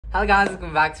Hello guys,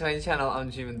 welcome back to my channel.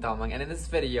 I'm Jeevan Tamang, and in this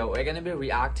video we're gonna be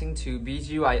reacting to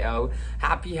Bgyo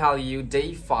Happy Hallyu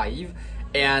Day 5,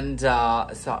 and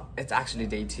so it's actually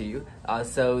Day 2.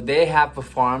 So they have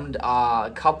performed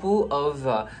a couple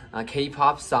of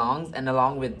K-pop songs, and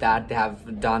along with that they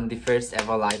have done the first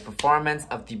ever live performance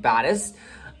of the Baddest.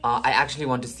 I actually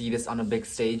want to see this on a big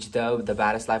stage though, the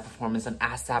Baddest live performance on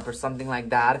ASAP or something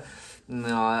like that.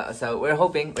 So we're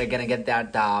hoping we're gonna get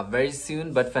that very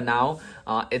soon, but for now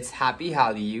it's Happy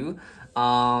Hallyu.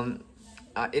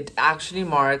 It actually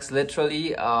marks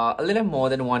literally a little more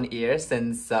than 1 year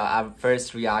since I've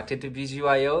first reacted to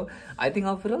Bgyo. I think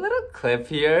I'll put a little clip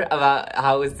here about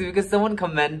how it's because someone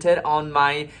commented on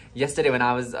my yesterday when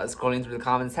I was scrolling through the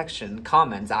comments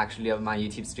actually of my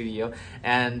YouTube studio,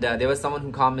 and there was someone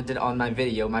who commented on my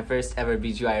video, my first ever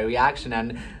Bgyo reaction,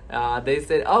 and they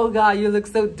said, "Oh god, you look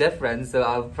so different." So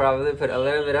I'll probably put a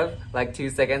little bit of like 2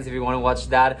 seconds. If you want to watch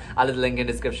that, I'll leave the link in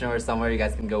the description or somewhere, you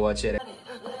guys can go watch it.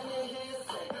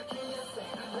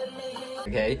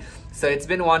 Okay, so it's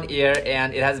been 1 year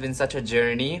and it has been such a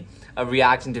journey of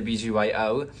reacting to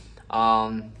Bgyo.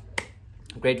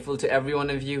 Grateful to every one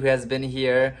of you who has been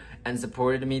here and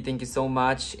supported me. Thank you so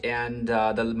much. And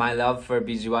my love for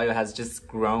Bgyo has just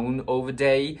grown over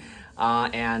day.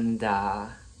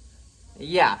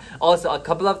 Yeah, also a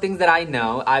couple of things that I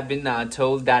know. I've been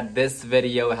told that this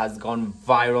video has gone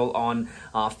viral on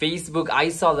Facebook. I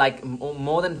saw like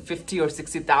more than 50 or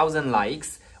 60,000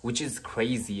 likes, which is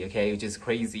crazy, okay, which is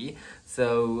crazy.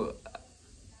 So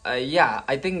yeah,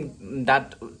 I think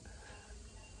that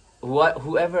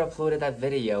whoever uploaded that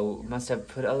video must have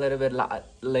put a little bit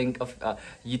link of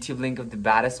YouTube link of the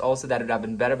Baddest also. That would have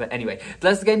been better, but anyway,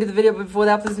 let's get into the video. But before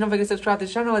that, please don't forget to subscribe to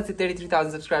the channel. Let's hit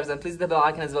 33,000 subscribers, and please hit the bell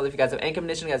icon as well. If you guys have any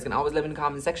recommendation, you guys can always leave in the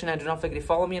comment section, and do not forget to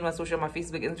follow me on my social, my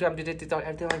Facebook, Instagram, Twitter, TikTok,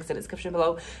 everything links in the description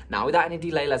below. Now without any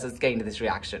delay, let's just get into this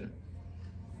reaction.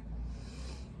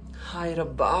 Hi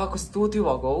Rabba, kasto थियो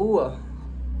भएको.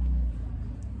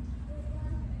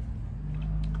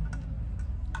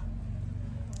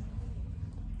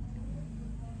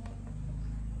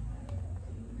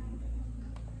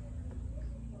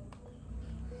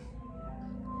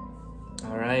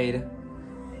 All right.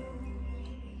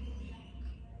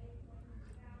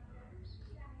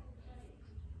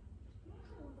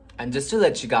 And just to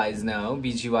let you guys know,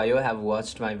 Bgyo have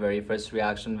watched my very first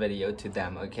reaction video to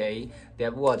them, okay? They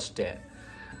have watched it.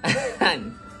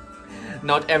 And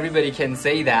not everybody can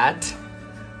say that.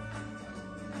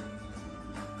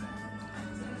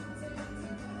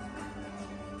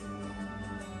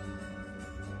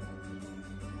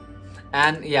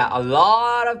 And yeah, a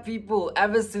lot of people,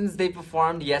 ever since they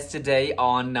performed yesterday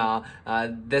on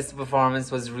this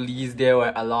performance was released, there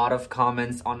were a lot of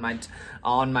comments on my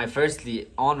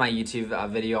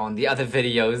YouTube video, on the other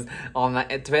videos, on my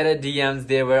Twitter DMs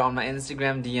they were, on my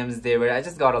Instagram DMs they were. I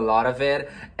just got a lot of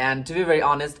it, and to be very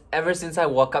honest, ever since I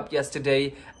woke up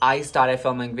yesterday, I started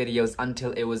filming videos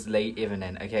until it was late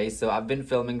evening, okay? So I've been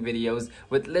filming videos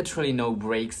with literally no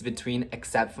breaks between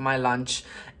except for my lunch,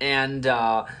 and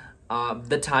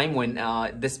the time when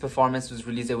this performance was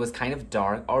released, it was kind of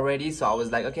dark already, so I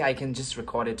was like, okay, I can just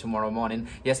record it tomorrow morning.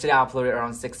 Yesterday I uploaded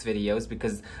around 6 videos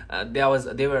because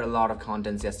there were a lot of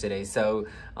contents yesterday. So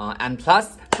and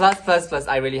plus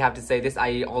I really have to say this,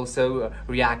 I also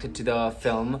reacted to the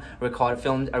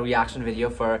filmed a reaction video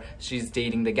for She's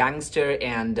Dating the Gangster,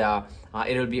 and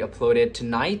it'll be uploaded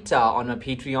tonight on my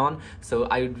Patreon. So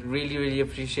I would really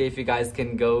appreciate if you guys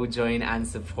can go join and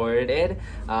support it.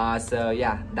 So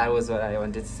yeah, that was what I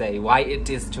wanted to say. Why it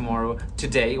is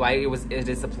today, why it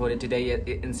is uploaded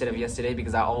today instead of yesterday,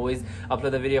 because I always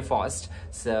upload the video first.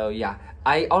 So yeah,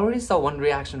 I already saw one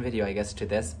reaction video, I guess, to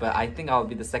this, but I think I'll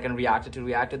be the second reactor to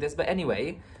react to this. But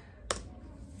anyway,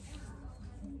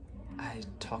 I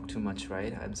talk too much,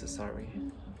 right? I'm so sorry.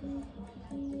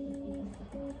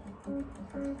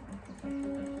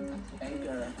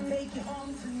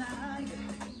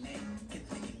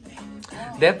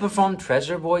 They performed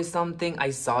Treasure Boy something.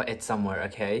 I saw it somewhere,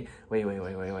 okay? Wait.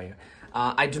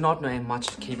 I do not know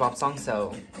much K-pop song,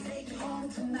 so...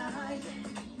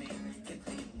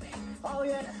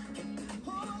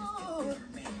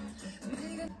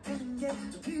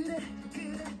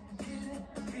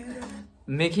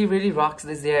 Mickey really rocks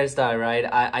this hairstyle, right?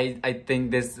 I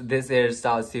think this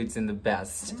hairstyle suits him the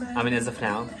best. I mean, as of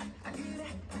now.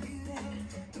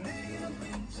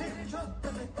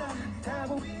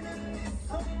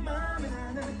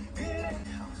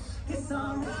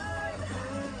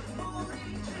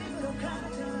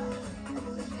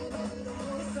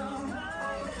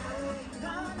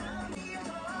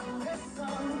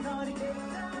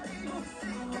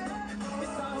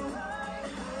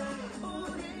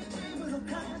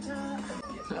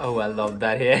 Oh, I love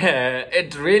that hair.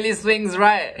 It really swings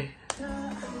right.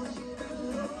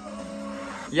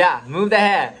 Yeah, move the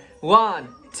hair. 1,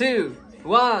 2,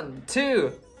 1,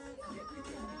 2.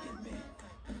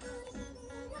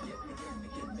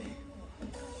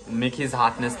 Mickey's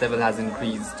hotness level has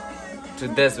increased to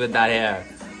this with that hair.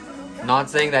 Not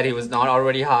saying that he was not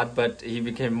already hot, but he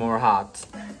became more hot.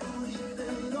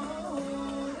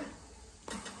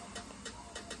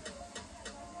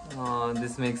 Oh,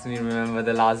 this makes me remember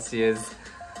the last year's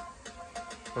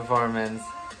performance.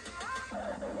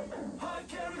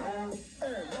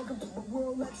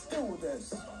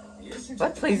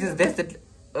 What place is this?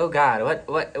 Oh God!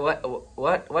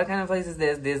 What kind of place is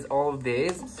this? This all of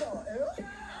this?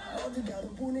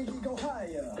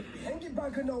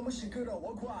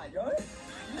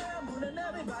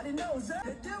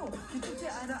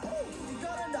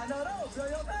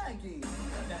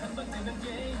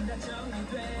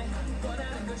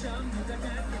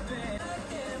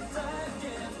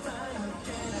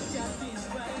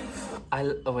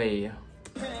 Wait.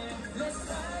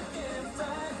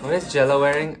 What is Jello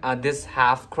wearing? This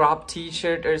half crop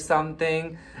t-shirt or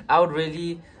something? I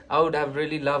would have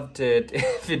really loved it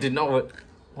if you did not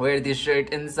wear this shirt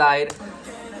inside.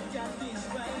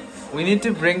 We need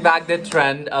to bring back the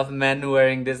trend of men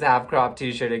wearing this half crop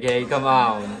t-shirt, okay? Come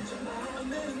on.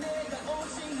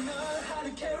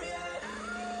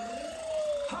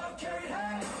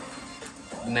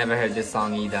 Never heard this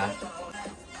song either.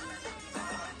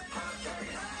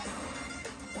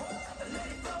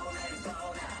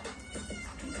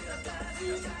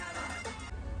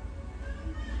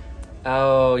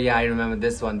 Oh yeah, I remember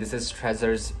this one. This is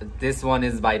Treasure's. This one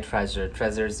is by Treasure.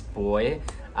 Treasure's Boy.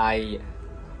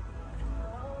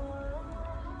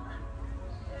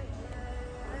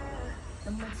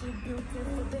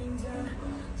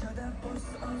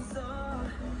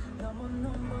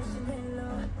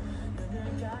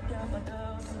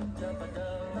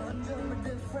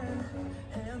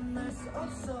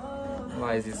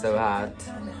 Why is he so hot?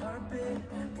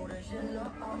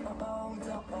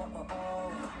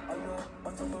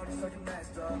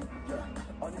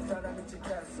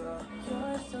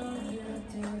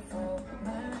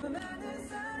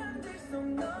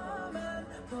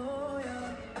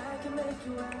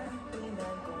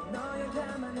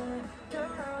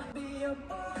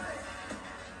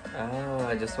 Oh,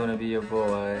 I just want to be your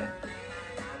boy.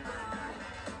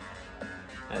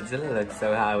 Zilla looks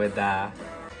so high with that.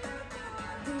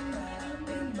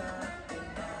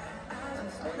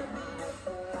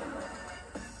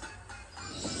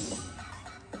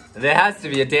 There has to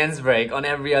be a dance break on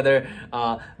every other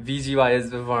BGY's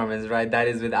performance, right? That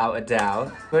is without a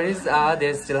doubt. Where is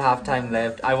there's still half time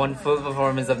left. I want full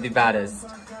performance of the Baddest.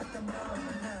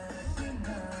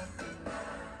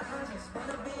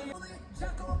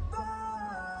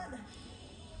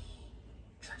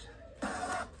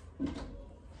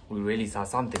 We really saw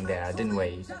something there, didn't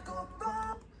we?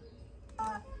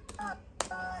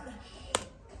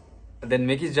 Then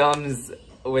Mickey jumps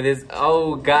with his...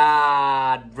 Oh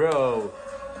God, bro.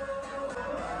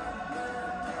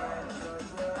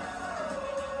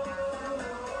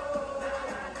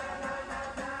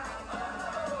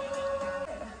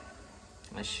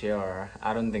 Sure,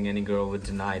 I don't think any girl would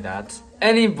deny that.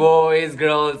 Any boys,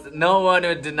 girls, no one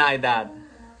would deny that.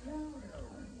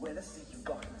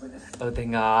 Oh,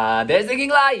 thank God. They're singing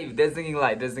live. They're singing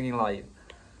live. They're singing live.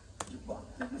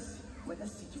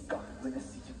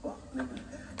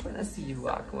 When I see you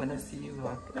walk, when I see you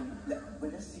walk.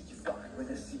 When I see you walk, when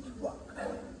I see you walk.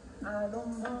 I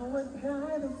don't know what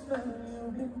kind of spell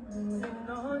you've been putting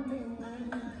on me,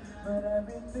 but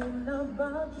everything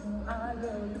about you I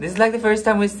love. This is like the first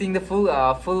time we're seeing the full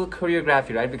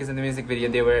choreography, right? Because in the music video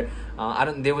they were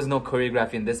there was no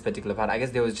choreography in this particular part. I guess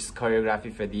there was just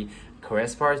choreography for the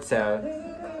chorus part. So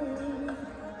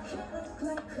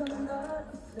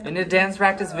in the dance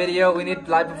practice video, we need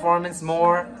live performance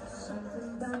more.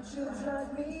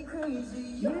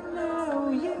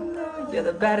 You're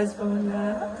the baddest for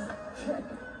love.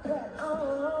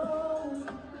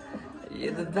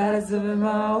 You're the baddest of them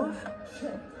all.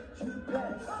 You're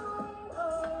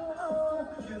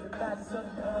the baddest of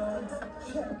them all.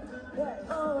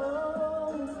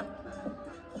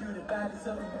 You're the baddest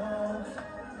of them all.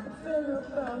 Feel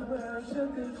about where I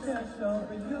should be cash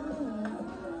over you.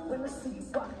 When I see you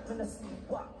walk, when I see you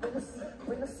walk, when I see you walk,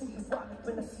 when I see you walk,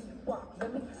 when I see you walk,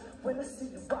 when I see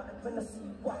you walk, when I see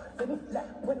you walk,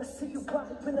 when I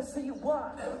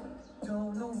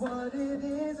Don't know what it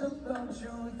is about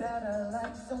you that I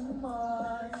like so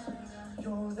much.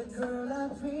 You're the girl I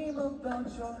dream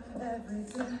about, you're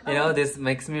everything. You know, this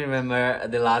makes me remember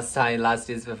the last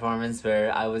year's performance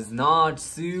where I was not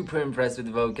super impressed with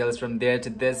the vocals. From there to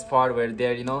this part where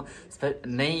they're, you know,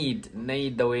 Nate,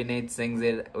 the way Nate sings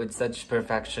it with such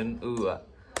perfection. Ooh.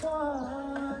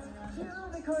 You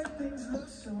make hard things look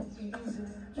so easy.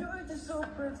 You're just so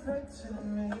perfect to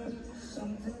me.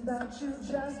 Something about you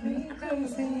drives me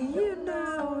crazy. You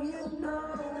know.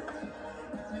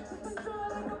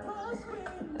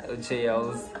 Oh,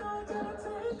 chills.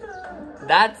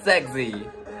 That's sexy.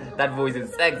 That voice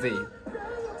is sexy.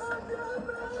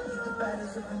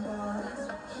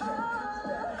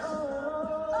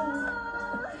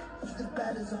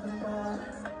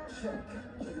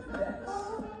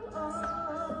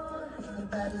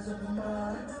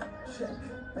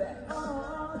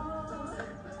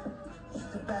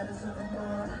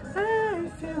 I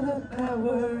feel the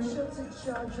power. She'll take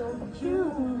charge over you.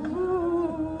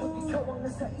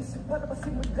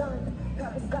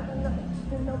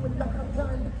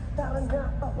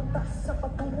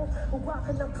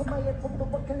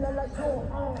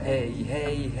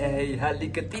 Hey,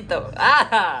 halikatito.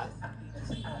 Ah!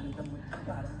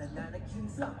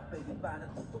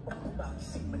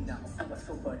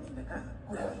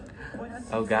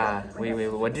 Oh god, wait,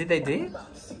 what did they do?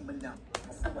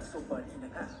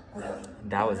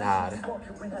 That was hard.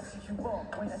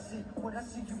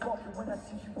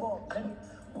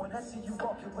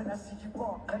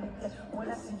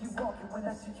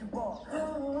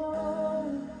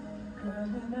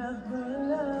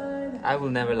 I will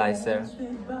never lie, sir.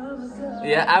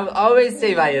 Yeah, I will always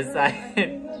stay by your side.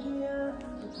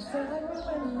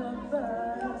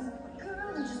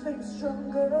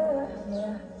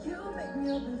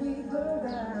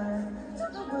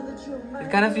 It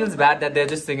kind of feels bad that they're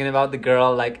just singing about the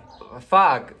girl, like,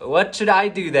 fuck, what should I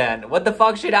do then? What the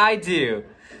fuck should I do?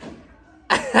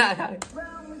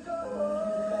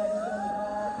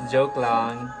 Joke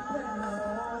long.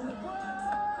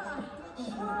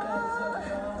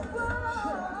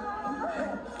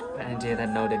 I didn't hear that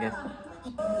note again.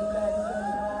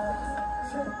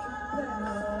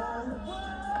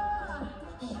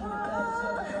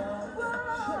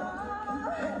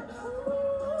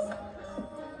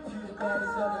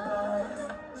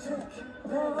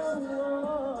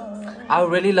 I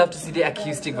would really love to see the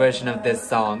acoustic version of this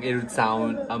song. It would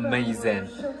sound amazing.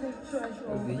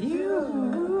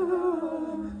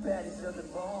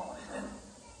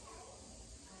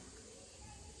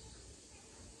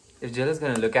 If Jill is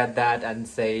gonna look at that and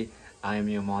say, I am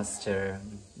your master,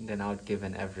 then I would give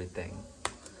in everything.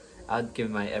 I'd give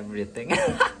my everything.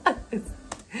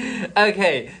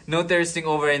 Okay, no thirsting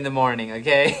over in the morning,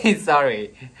 okay?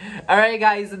 Sorry. Alright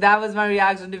guys, so that was my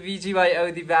reaction to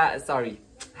Bgyo,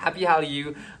 Happy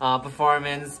Hallyu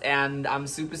performance, and I'm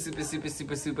super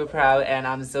proud, and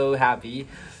I'm so happy.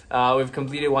 We've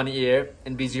completed 1 year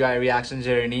in BGY reaction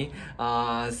journey.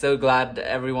 So glad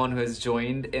everyone who has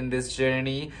joined in this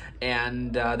journey,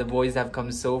 and the boys have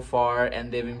come so far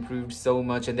and they've improved so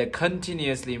much, and they're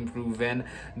continuously improving.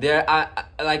 They're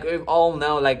like we all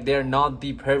know, like they're not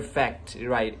the perfect,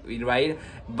 right?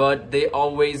 But they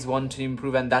always want to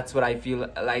improve, and that's what I feel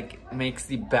like makes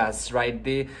the best, right?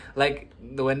 They like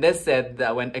when they said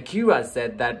that, when Akira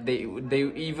said that they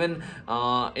even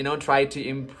you know, try to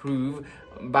improve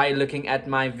by looking at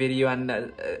my video and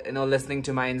you know, listening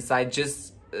to my insight,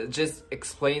 just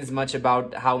explains much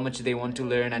about how much they want to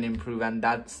learn and improve, and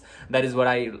that is what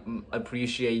I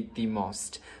appreciate the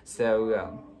most.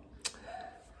 So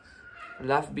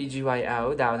love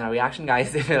BGYO. That was our reaction,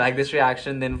 guys. If you like this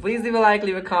reaction, then please leave a like,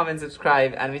 leave a comment,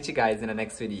 subscribe, and meet you guys in the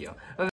next video. Bye.